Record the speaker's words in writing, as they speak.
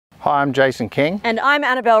Hi, I'm Jason King. And I'm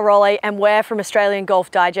Annabelle Rowley, and we're from Australian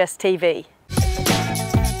Golf Digest TV.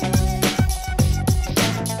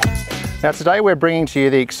 Now today we're bringing to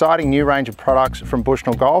you the exciting new range of products from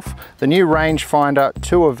Bushnell Golf, the new Rangefinder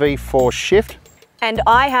Tour V4 Shift. And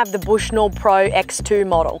I have the Bushnell Pro X2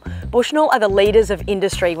 model. Bushnell are the leaders of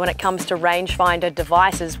industry when it comes to rangefinder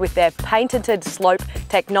devices with their patented slope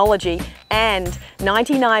technology, and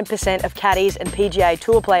 99% of caddies and PGA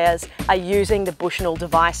Tour players are using the Bushnell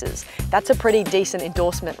devices. That's a pretty decent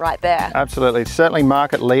endorsement right there. Absolutely, it's certainly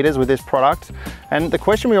market leaders with this product. And the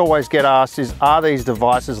question we always get asked is, are these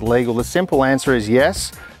devices legal? The simple answer is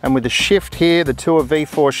yes. And with the Shift here, the Tour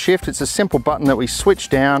V4 Shift, it's a simple button that we switch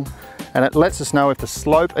down and it lets us know if the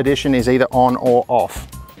slope edition is either on or off.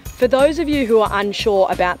 For those of you who are unsure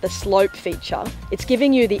about the slope feature, it's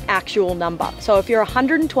giving you the actual number. So if you're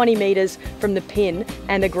 120 metres from the pin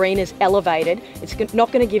and the green is elevated, it's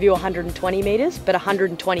not going to give you 120 metres, but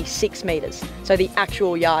 126 metres. So the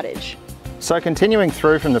actual yardage. So continuing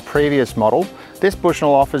through from the previous model, this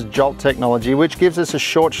Bushnell offers Jolt technology, which gives us a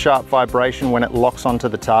short, sharp vibration when it locks onto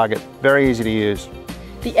the target. Very easy to use.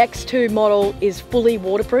 The X2 model is fully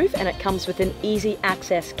waterproof and it comes with an easy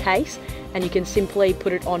access case, and you can simply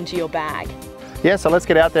put it onto your bag. Yeah, so let's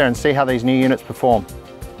get out there and see how these new units perform.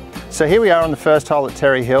 So here we are on the first hole at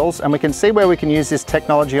Terry Hills, and we can see where we can use this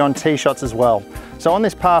technology on tee shots as well. So on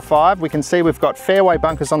this par 5, we can see we've got fairway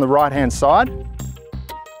bunkers on the right-hand side.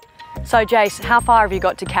 So Jace, how far have you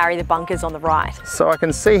got to carry the bunkers on the right? So I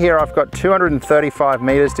can see here I've got 235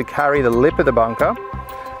 metres to carry the lip of the bunker.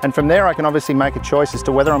 And from there I can obviously make a choice as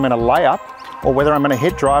to whether I'm going to lay up or whether I'm going to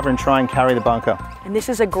hit driver and try and carry the bunker. And this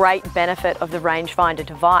is a great benefit of the Rangefinder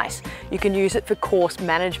device. You can use it for course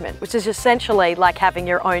management, which is essentially like having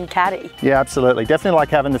your own caddy. Yeah, absolutely. Definitely like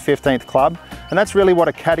having the 15th club. And that's really what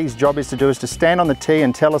a caddy's job is to do, is to stand on the tee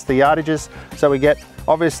and tell us the yardages. So we get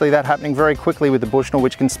obviously that happening very quickly with the Bushnell,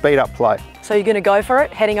 which can speed up play. So you're going to go for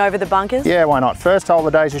it, heading over the bunkers? Yeah, why not? First hole of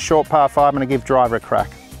the day is a short par 5. I'm going to give driver a crack.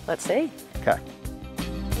 Let's see. Okay.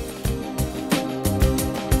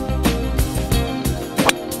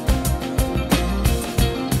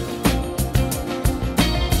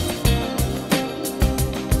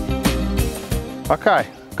 Okay,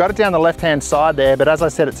 got it down the left-hand side there, but as I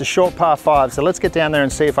said, it's a short par 5, so let's get down there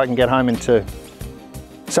and see if I can get home in 2.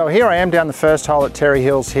 So here I am down the first hole at Terry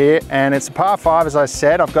Hills here, and it's a par 5, as I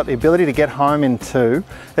said. I've got the ability to get home in 2.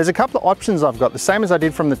 There's a couple of options I've got, the same as I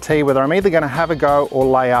did from the tee, whether I'm either going to have a go or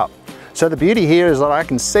lay up. So the beauty here is that I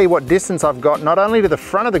can see what distance I've got, not only to the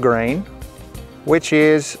front of the green, which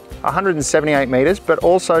is 178 metres, but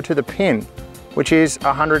also to the pin, which is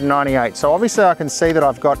 198. So obviously I can see that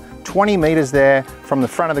I've got 20 metres there from the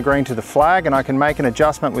front of the green to the flag, and I can make an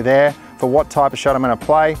adjustment with air for what type of shot I'm going to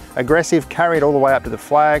play. Aggressive, carry it all the way up to the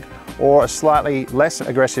flag, or a slightly less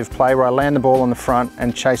aggressive play where I land the ball on the front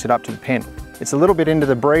and chase it up to the pin. It's a little bit into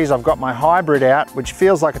the breeze. I've got my hybrid out, which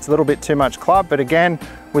feels like it's a little bit too much club, but again,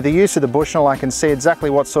 with the use of the Bushnell, I can see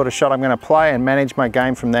exactly what sort of shot I'm going to play and manage my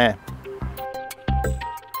game from there.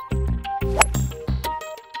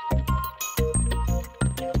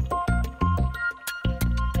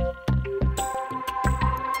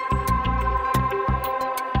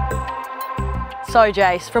 So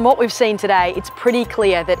Jace, from what we've seen today, it's pretty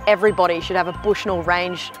clear that everybody should have a Bushnell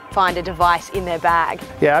Rangefinder device in their bag.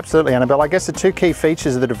 Yeah, absolutely, Annabelle. I guess the two key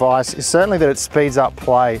features of the device is certainly that it speeds up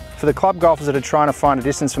play. For the club golfers that are trying to find a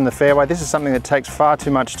distance from the fairway, this is something that takes far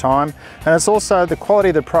too much time. And it's also the quality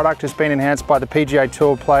of the product has been enhanced by the PGA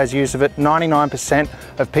Tour players' use of it. 99%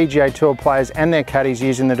 of PGA Tour players and their caddies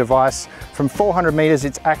using the device. From 400 metres,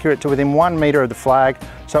 it's accurate to within 1 metre of the flag.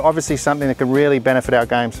 So obviously something that can really benefit our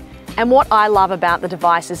games. And what I love about the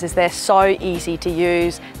devices is they're so easy to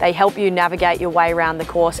use. They help you navigate your way around the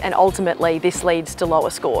course, and ultimately this leads to lower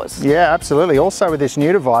scores. Yeah, absolutely. Also with this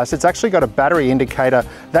new device, it's actually got a battery indicator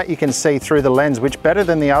that you can see through the lens, which better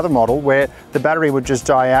than the other model where the battery would just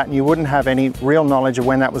die out and you wouldn't have any real knowledge of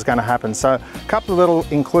when that was going to happen. So a couple of little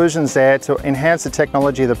inclusions there to enhance the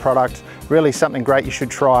technology of the product. Really something great you should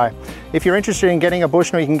try. If you're interested in getting a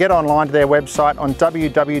Bushnell, you can get online to their website on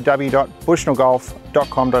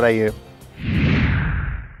www.bushnellgolf.com.au.